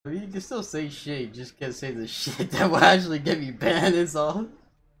I mean, you can still say shit, you just can't say the shit that will actually get me banned, is all.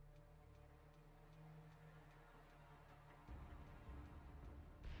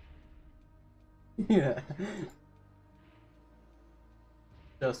 Yeah.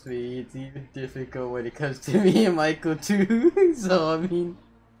 Trust me, it's even difficult when it comes to me and Michael too. So I mean,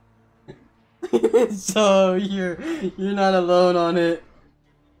 so you're not alone on it.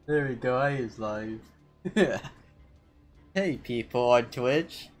 There we go. I is live. Hey people on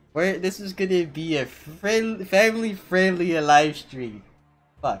Twitch, this is gonna be a family friendly live stream.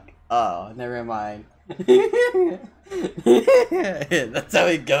 Fuck. Oh, never mind. That's how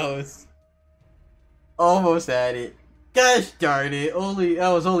it goes. Almost had it. Gosh darn it!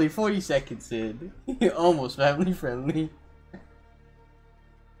 I was only 40 seconds in. Almost family friendly.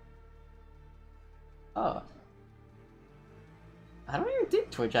 Oh. I don't even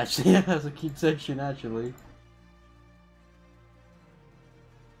think Twitch actually has a keep section actually.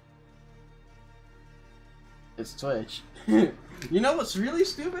 It's Twitch. You know what's really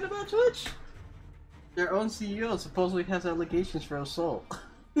stupid about Twitch? Their own CEO supposedly has allegations for assault.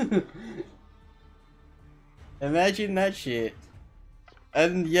 Imagine that shit.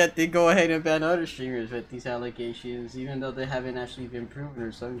 And yet they go ahead and ban other streamers with these allegations, even though they haven't actually been proven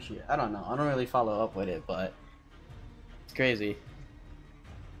or some shit. I don't know. I don't really follow up with it, but it's crazy.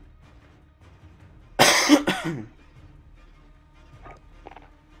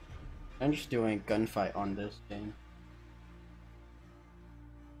 I'm just doing gunfight on this game.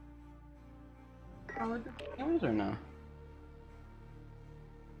 Oh, look at the cameras or no?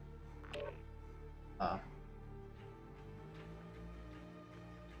 Oh.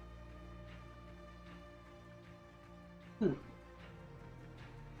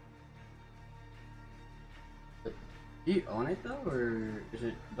 Do you own it though, or is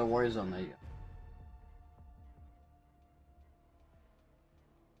it the Warzone that you own?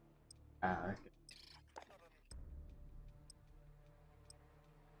 Ah, okay.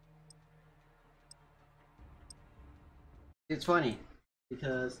 It's funny,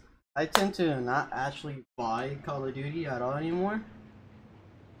 because I tend to not actually buy Call of Duty at all anymore.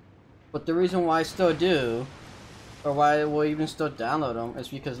 But the reason why I still do, or why I will even still download them, is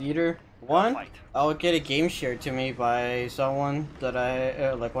because either one, I'll get a game shared to me by someone that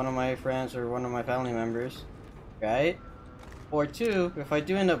like one of my friends or one of my family members, right? Or two, if I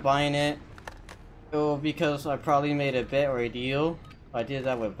do end up buying it, it will because I probably made a bet or a deal. I did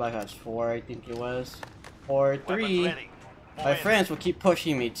that with Black Ops 4, I think it was. Or three, my friends will keep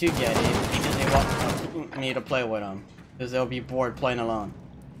pushing me to get it because they want me to play with them, because they'll be bored playing alone.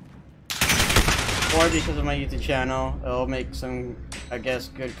 Or because of my YouTube channel, it'll make some, I guess,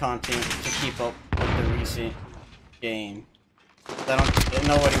 good content to keep up with the recent game. Nobody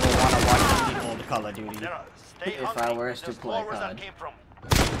will want to watch the old Call of Duty if I were to play COD.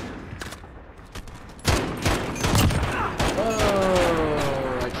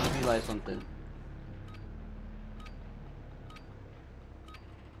 Oh, I just realized something.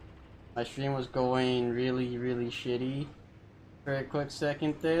 My stream was going really shitty for a quick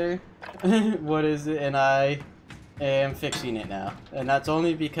second there. What is it? And I am fixing it now. And that's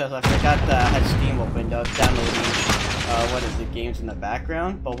only because I forgot that I had Steam opened up downloading, what is it, games in the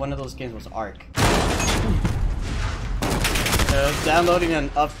background. But one of those games was Ark. I was downloading an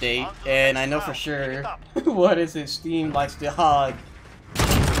update, and I know for sure, what is it, Steam likes to hog,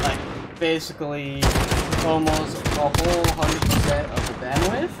 like, basically, almost a whole 100% of the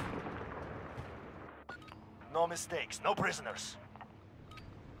bandwidth. No mistakes, no prisoners.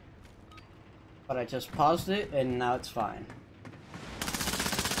 But I just paused it, and now it's fine.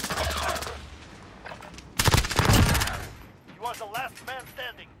 You are the last man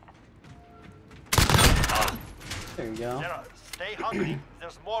standing. There you go. Stay hungry.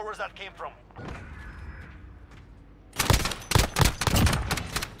 There's more where that came from.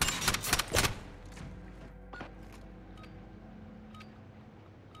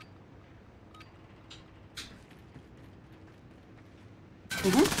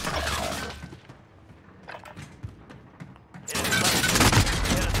 Get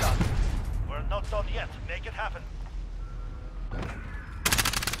it done. We're not done yet. Make it happen.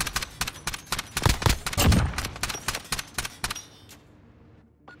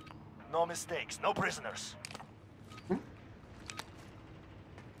 No mistakes, no prisoners.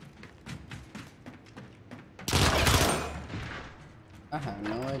 I have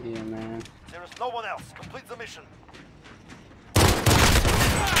no idea, man. There is no one else. Complete the mission.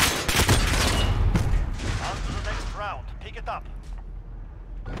 On to the next round. Pick it up.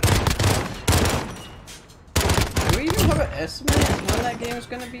 Do we even have an estimate when that game is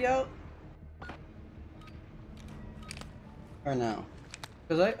gonna be out? Or no?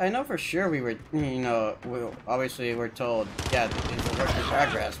 Because I know for sure we were, you know, obviously we're told, yeah, it's a work in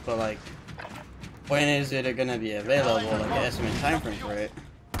progress, but like, when is it gonna be available, like an estimate time frame for it?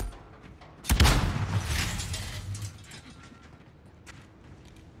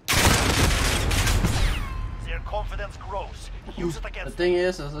 Their confidence grows. Use it against The thing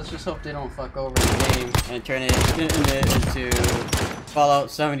is let's just hope they don't fuck over the game and turn it into Fallout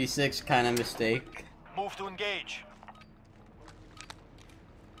 76 kind of mistake. Move to engage.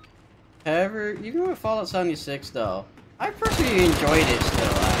 However, even with Fallout 76 though, I personally enjoyed it still.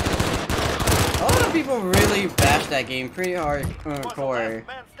 A lot of people really bash that game pretty hardcore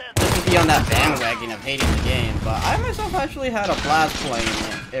just to be on that bandwagon of hating the game, but I myself actually had a blast playing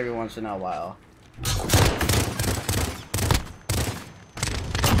it every once in a while.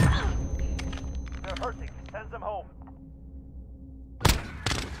 They're hurting. Send them home.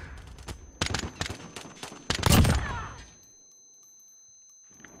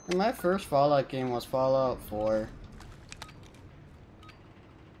 And my first Fallout game was Fallout 4.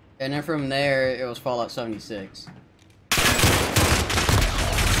 And then from there, it was Fallout 76.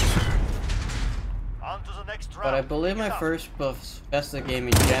 On to the next round. But I believe my first Bethesda game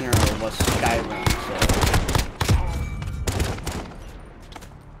in general was Skyrim, so...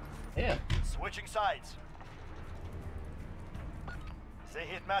 yeah. Switching sides. They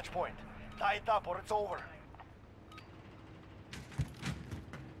hit match point. Tie it up or it's over.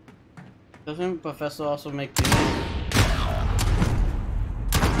 Doesn't Bethesda also make Doom?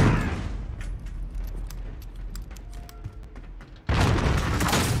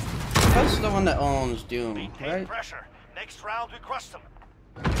 That's the one that owns Doom, Maintain right? pressure. Next round we crush them.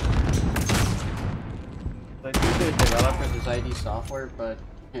 I think the developer is ID Software, but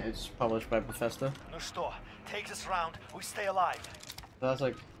it's published by Bethesda. No store. Take this round. We stay alive. So I was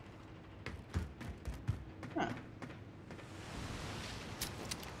like, huh.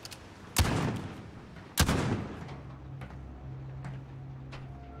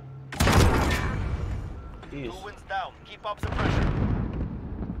 Jeez. 2 wins down. Keep up the pressure.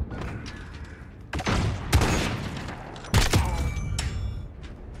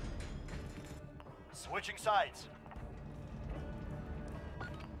 Switching sides.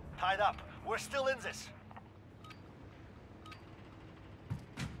 Tied up. We're still in this.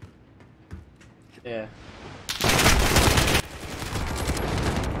 Yeah.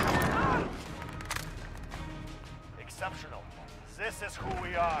 Exceptional. This is who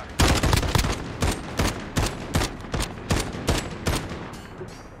we are.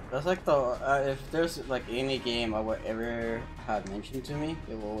 That's like the, if there's like any game I would ever have mentioned to me,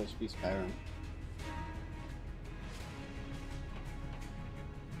 it will always be Skyrim.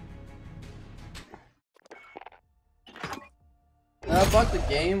 I bought the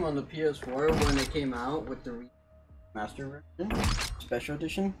game on the PS4 when it came out with the remaster version, special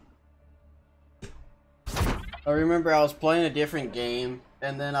edition. I remember I was playing a different game,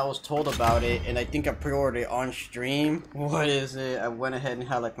 and then I was told about it, and I think I pre-ordered it on stream. What is it? I went ahead and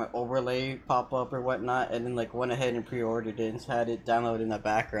had like my overlay pop up or whatnot, and then like went ahead and pre-ordered it and had it downloaded in the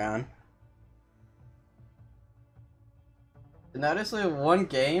background. And that is like one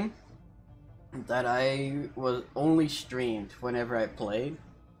game that I was only streamed whenever I played.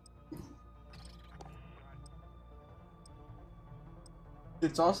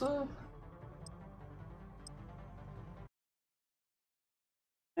 It's also...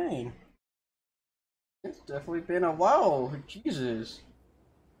 dang. It's definitely been a while. Jesus.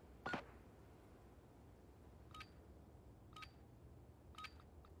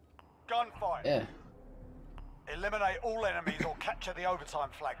 Gunfight. Yeah. Eliminate all enemies or capture the overtime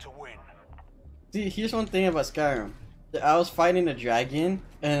flag to win. See, here's one thing about Skyrim. I was fighting a dragon,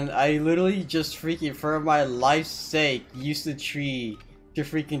 and I literally just freaking, for my life's sake, used the tree to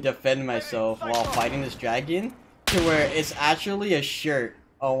freaking defend myself while fighting this dragon, to where it's actually a shirt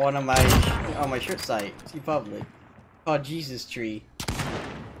on one of my shirt site, TeePublic, called Jesus Tree.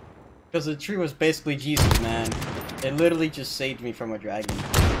 Because the tree was basically Jesus, man. It literally just saved me from a dragon.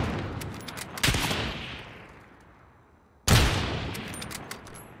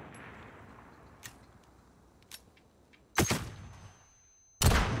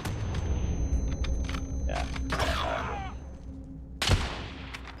 Yeah.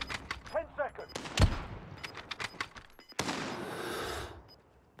 10 seconds.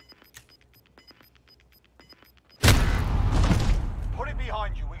 Put it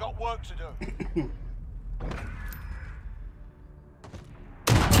behind you. We got work to do.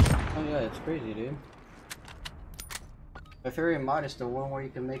 Oh yeah, it's crazy, dude. My favorite mod is the one where you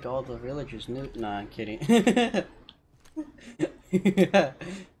can make all the villagers new. Nah, I'm kidding.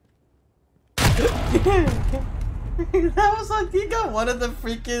 That was like, he got one of the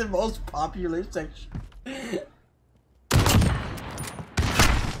freaking most popular sections.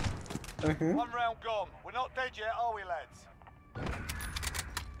 One round gone. We're not dead yet, are we, lads?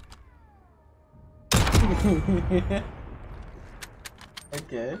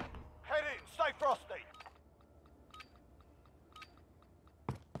 Okay. Head in, stay frosty.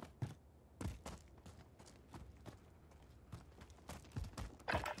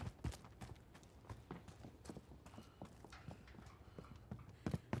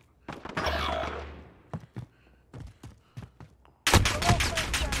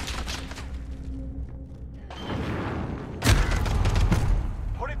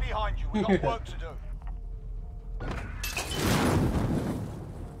 Put it behind you, we've got work to do.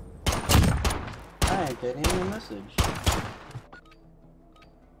 I ain't getting any message.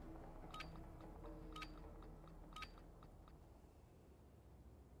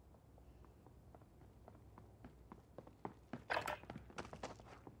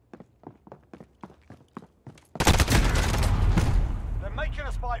 They're making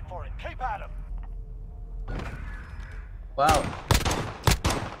us fight for it. Keep at them. Wow.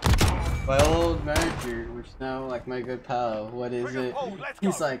 My old manager, which is now like my good pal, what is it?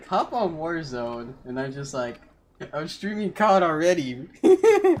 He's like, hop on Warzone, and I'm just like, I'm streaming COD already.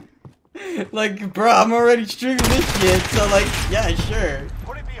 Like, bro, I'm already streaming this shit, so like, yeah, sure.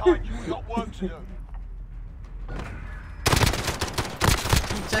 Put it behind you, we've got work to do.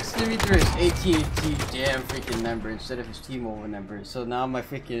 He texted me through his AT&T damn freaking number instead of his T-Mobile number, so now my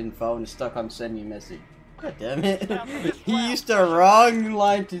freaking phone is stuck on send me a message. God damn it. He used the wrong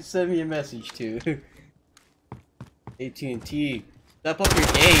line to send me a message to. AT&T, step up your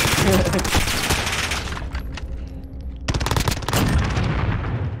game.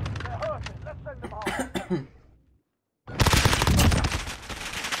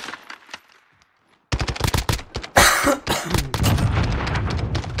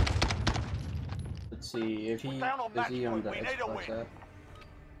 Let's see if he is he on the Xbox app.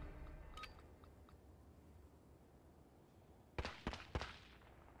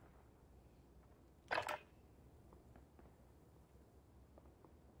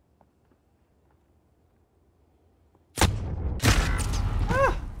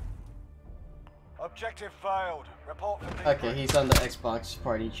 Objective failed. Report for debrief. Okay, he's on the Xbox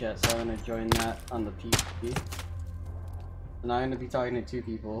party chat, so I'm gonna join that on the PC. And I'm gonna be talking to two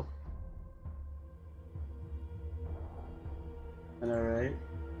people. Alright.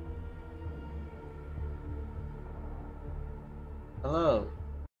 Hello.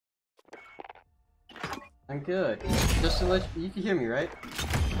 I'm good. Just to let you can hear me, right?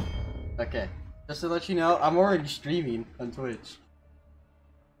 Okay. Just to let you know, I'm already streaming on Twitch.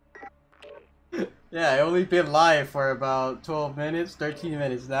 Yeah, I only been live for about 12 minutes, 13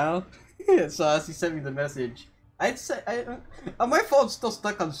 minutes now. So as he sent me the message, I'd say my phone's still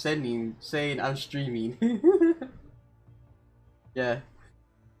stuck on sending, saying I'm streaming. Yeah.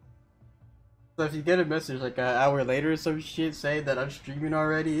 So if you get a message like an hour later or some shit saying that I'm streaming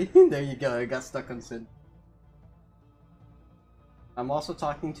already, there you go, it got stuck on send. I'm also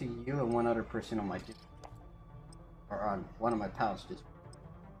talking to you and one other person on my Discord. Or on one of my pals' Discord.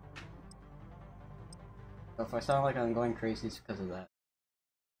 So if I sound like I'm going crazy, it's because of that.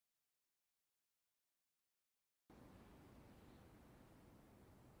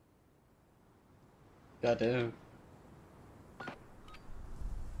 Goddamn.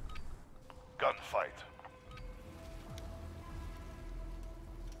 Gunfight.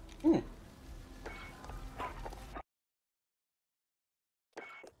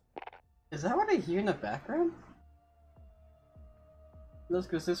 Is that what I hear in the background? That's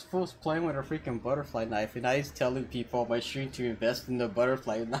because this fool's playing with a freaking butterfly knife and he's telling people on my stream to invest in the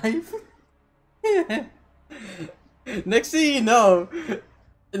butterfly knife. Next thing you know,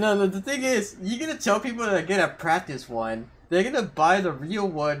 no, the thing is, you're gonna tell people to get a practice one. They're gonna buy the real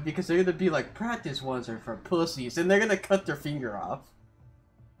one because they're gonna be like, practice ones are for pussies, and they're gonna cut their finger off.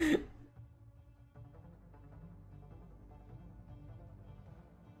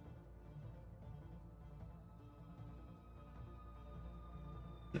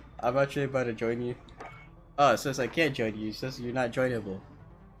 I'm actually about to join you. Oh, it says I can't join you. It says you're not joinable.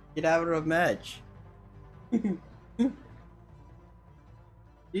 Get out of a match. Do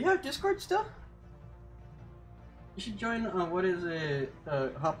you have Discord still? You should join, what is it,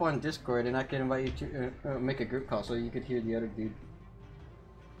 hop on Discord and I can invite you to make a group call so you could hear the other dude.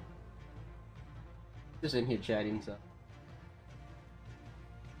 Just in here chatting, so.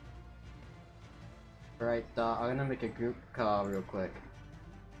 Alright, I'm gonna make a group call real quick.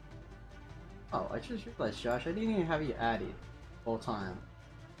 Oh, I just realized, Josh, I didn't even have you added the whole time.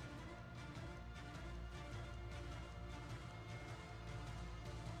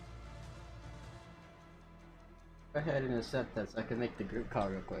 Go ahead and accept that so I can make the group call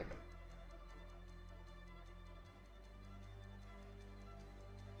real quick.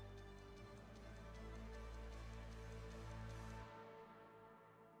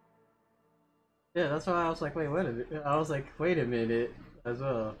 Yeah, that's why I was like, wait a minute. I was like, wait a minute as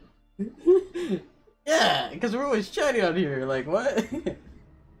well. Yeah, because we're always chatting on here. Like, what?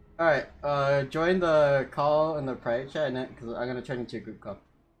 Alright, join the call in the private chat because I'm gonna turn into a group call.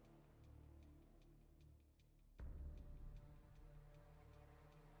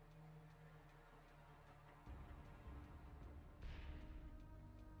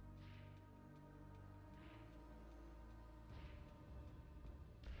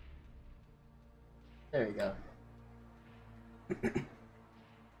 There you go.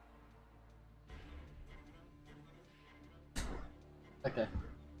 Okay.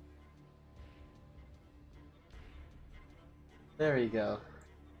 There we go.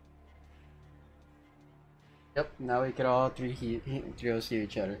 Yep, now we can all three of us hear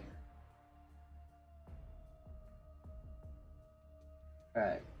each other.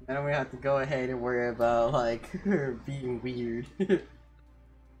 Alright, now we have to go ahead and worry about, like, her being weird.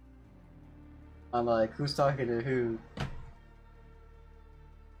 I'm like, who's talking to who?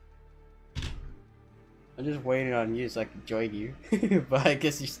 I'm just waiting on you so I can join you. But I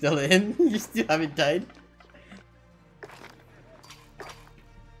guess you're still in? You still haven't died?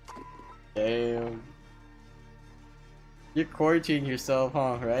 Damn. You're quarantining yourself,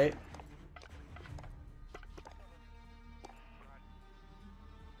 huh, right?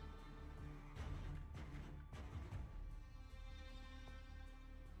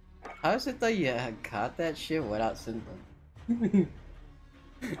 How is it that you got that shit without symptoms?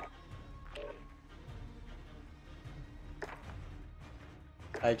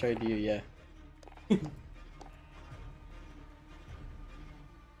 I tried you, yeah.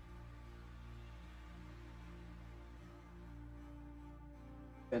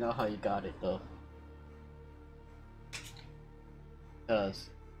 I know how you got it though. Cause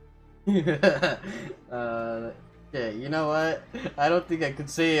yeah, you know what? I don't think I could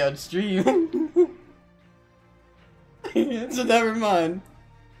say it on stream. So never mind.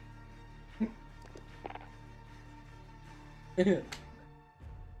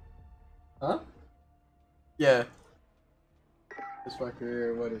 Huh? Yeah. This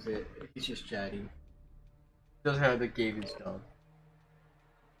fucker, what is it? He's just chatting. Doesn't have the game installed.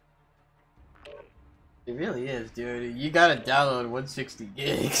 It really is, dude. You gotta download 160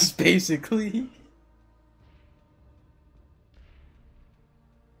 gigs, basically.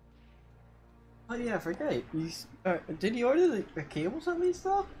 Oh yeah, I forgot. Did you order the cables at least,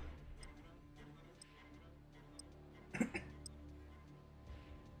 though?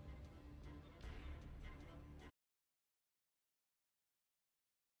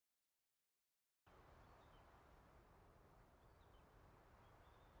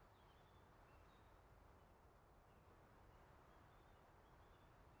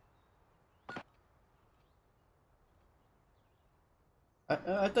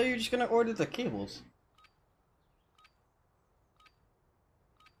 I thought you were just gonna order the cables.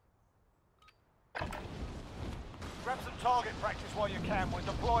 Grab some target practice while you can. We're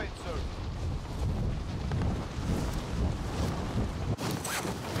deploying soon.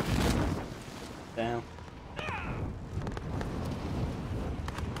 Damn.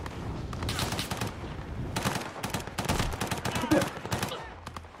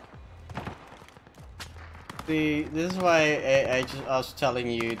 See, this is why I was telling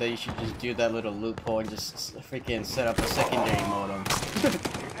you that you should just do that little loophole and just freaking set up a secondary modem.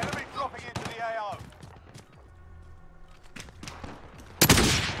 Enemy dropping into the AO.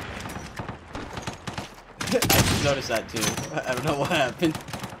 I just noticed that too. I don't know what happened.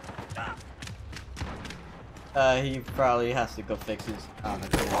 He probably has to go fix his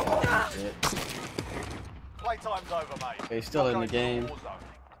shit. Playtime's over, mate. He's still in the game.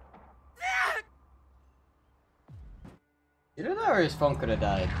 Either that or his phone could have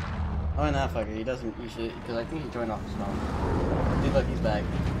died. Oh, and that fucker, he doesn't usually, because I think he joined off his phone. See, look, he's back.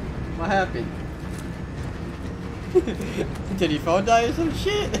 What happened? Did your phone die or some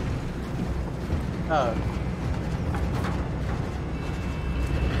shit? Oh.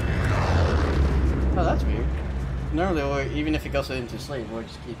 Oh, that's weird. Normally, even if it goes into sleep, we'll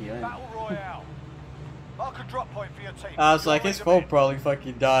just keep you in. Battle Royale. Mark a drop point for your team. I was like, his phone probably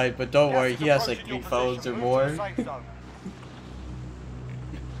fucking died, but don't worry, he has like 3 phones or more.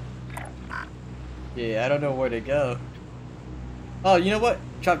 Yeah, I don't know where to go. Oh, you know what?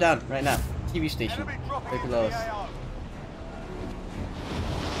 Drop down right now. TV station. Very close.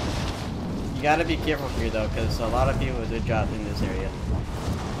 You gotta be careful here though, because a lot of people are dropped in this area.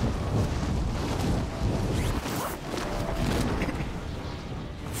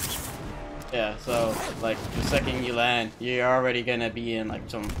 Yeah, so like the second you land, you're already gonna be in like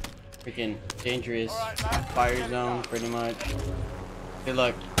some freaking dangerous fire zone, pretty much. Hey,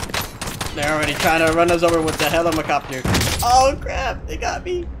 look, they're already trying to run us over with the helicopter. Oh crap, they got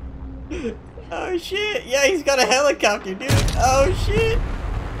me. Oh shit, yeah, he's got a helicopter, dude. Oh shit.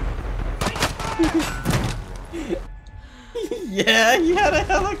 Yeah, he had a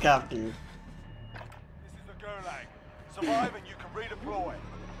helicopter. This is the Gulag. Survive and you can redeploy.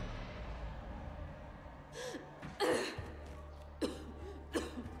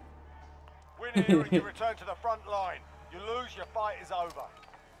 Win here and you return to the front line. You lose, your fight is over.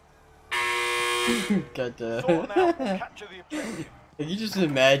 Got the. Sort them out and capture the objective. You just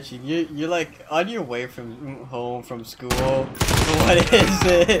imagine you're like on your way from home from school. What is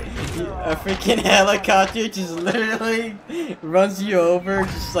it? A freaking helicopter just literally runs you over,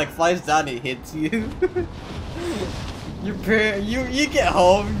 just like flies down and hits you. You get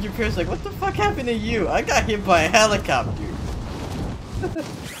home, your parents like, what the fuck happened to you? I got hit by a helicopter.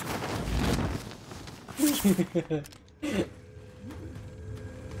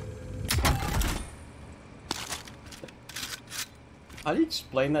 How do you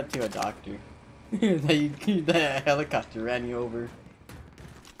explain that to a doctor? that a helicopter ran you over.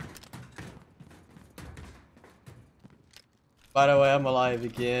 By the way, I'm alive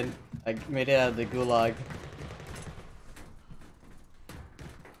again. I made it out of the gulag.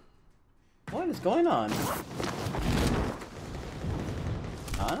 What is going on?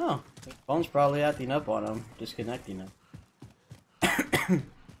 I don't know. The phone's probably acting up on him, disconnecting him.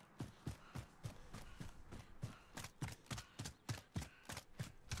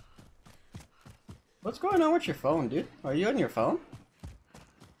 What's going on with your phone, dude? Are you on your phone?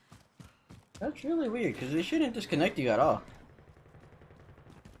 That's really weird, because they shouldn't disconnect you at all.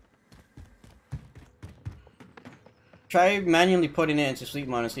 Try manually putting it into sleep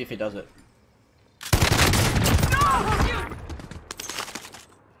mode and see if it does it.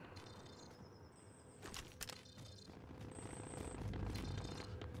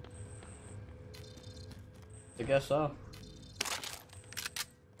 I guess so.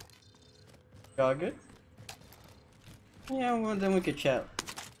 All good? Yeah, well then we could chat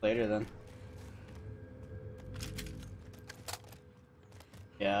later then.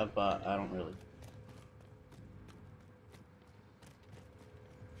 Yeah, but I don't really.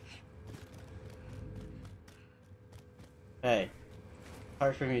 Hey,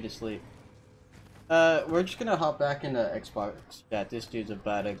 hard for me to sleep. We're just gonna hop back into Xbox chat. This dude's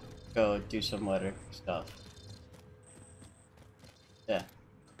about to go do some other stuff. Yeah.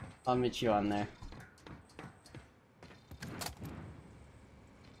 I'll meet you on there.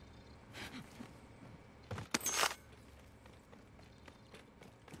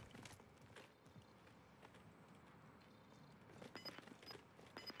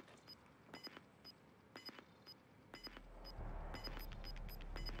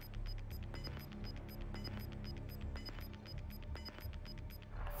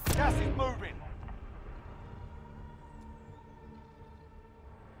 Gas is moving.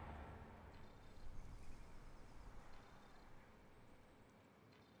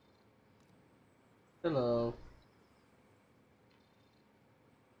 Hello.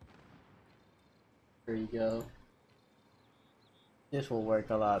 There you go. This will work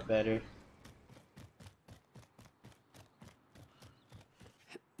a lot better.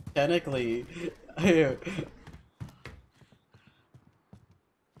 Technically, yep.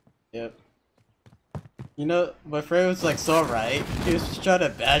 You know, my friend was like so right. He was just trying to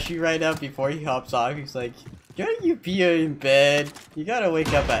bash you right now before he hops off. He's like, "Can't you be in bed? You gotta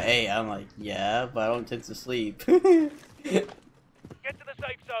wake up at 8." I'm like, "Yeah, but I don't tend to sleep." Get to the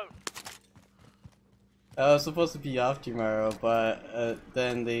safe zone. I was supposed to be off tomorrow, but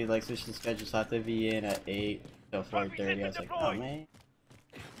then they like switched the schedule, so I have to be in at 8 till 4:30. I was like, "Oh man."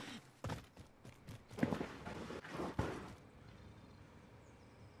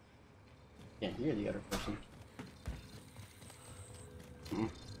 Can't hear the other person.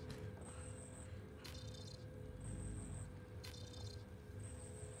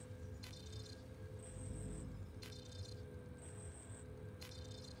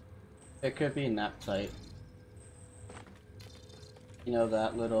 It could be nap tight. You know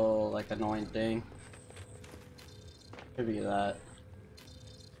that little like annoying thing? Could be that.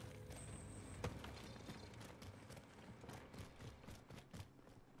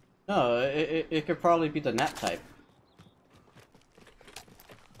 No, it could probably be the nap type.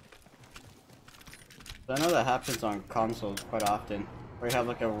 I know that happens on consoles quite often, where you have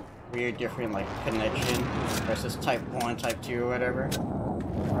like a weird different like connection versus type 1, type 2 or whatever.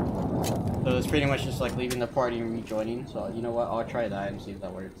 So it's pretty much just like leaving the party and rejoining, so you know what, I'll try that and see if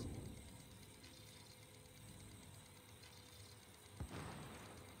that works.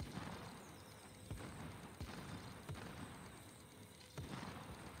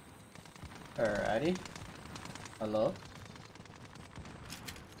 Alrighty. Hello?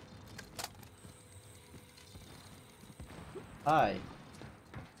 Hi.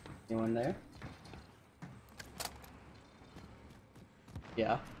 Anyone there?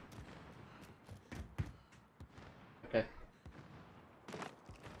 Yeah. Okay.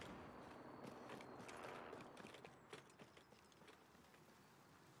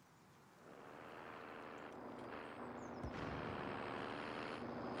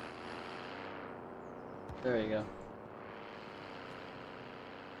 There you go.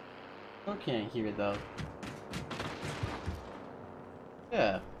 Still can't hear though.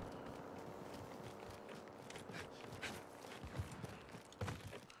 Yeah.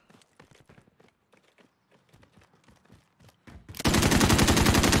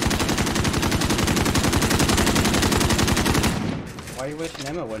 Why are you wasting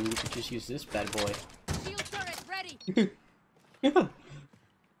ammo when you could just use this bad boy? Shield turret ready. Yeah.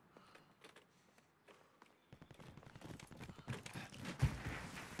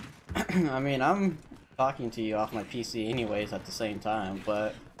 I mean, I'm talking to you off my PC anyways at the same time,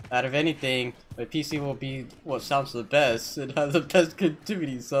 but out of anything, my PC will be what sounds the best. It has the best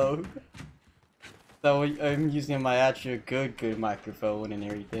connectivity, so I'm using my actual good microphone and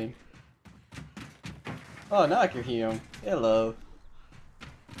everything. Oh, now I can hear him. Hello.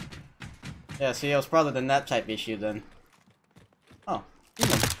 Yeah, see, it was probably the nap type issue then. Oh,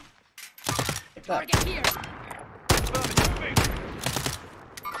 human. Like that. Target here.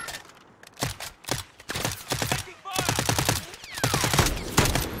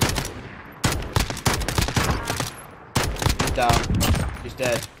 He's down. He's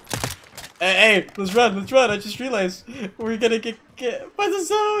dead. Hey, let's run, I just realized we're gonna get by the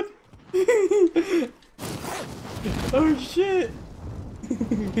zone! Oh shit!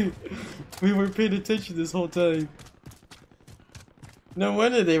 We were paying attention this whole time. No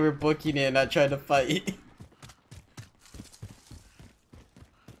wonder they were booking it and not trying to fight.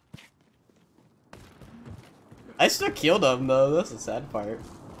 I still killed them though, that's the sad part.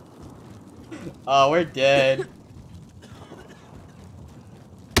 Oh, we're dead.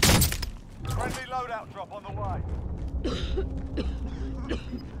 Friendly loadout drop on the way.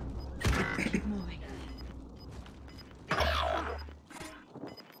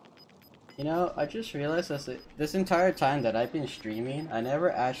 You know, I just realized this entire time that I've been streaming, I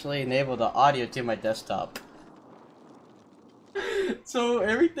never actually enabled the audio to my desktop. So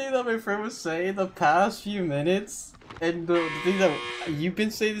everything that my friend was saying the past few minutes, and the thing that you've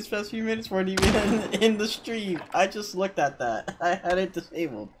been saying this past few minutes weren't even in the stream. I just looked at that. I had it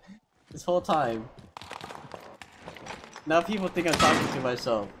disabled this whole time. Now people think I'm talking to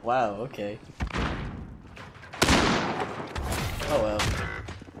myself. Wow, okay. Oh well.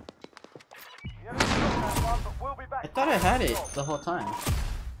 I thought I had it the whole time.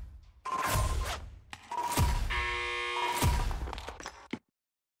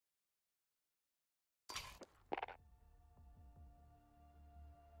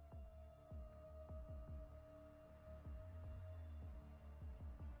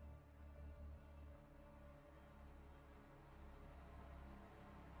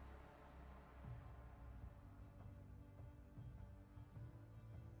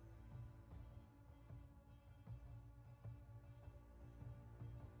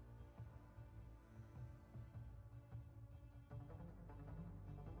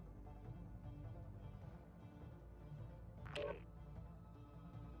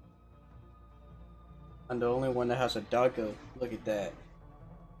 I'm the only one that has a doggo. Look at that.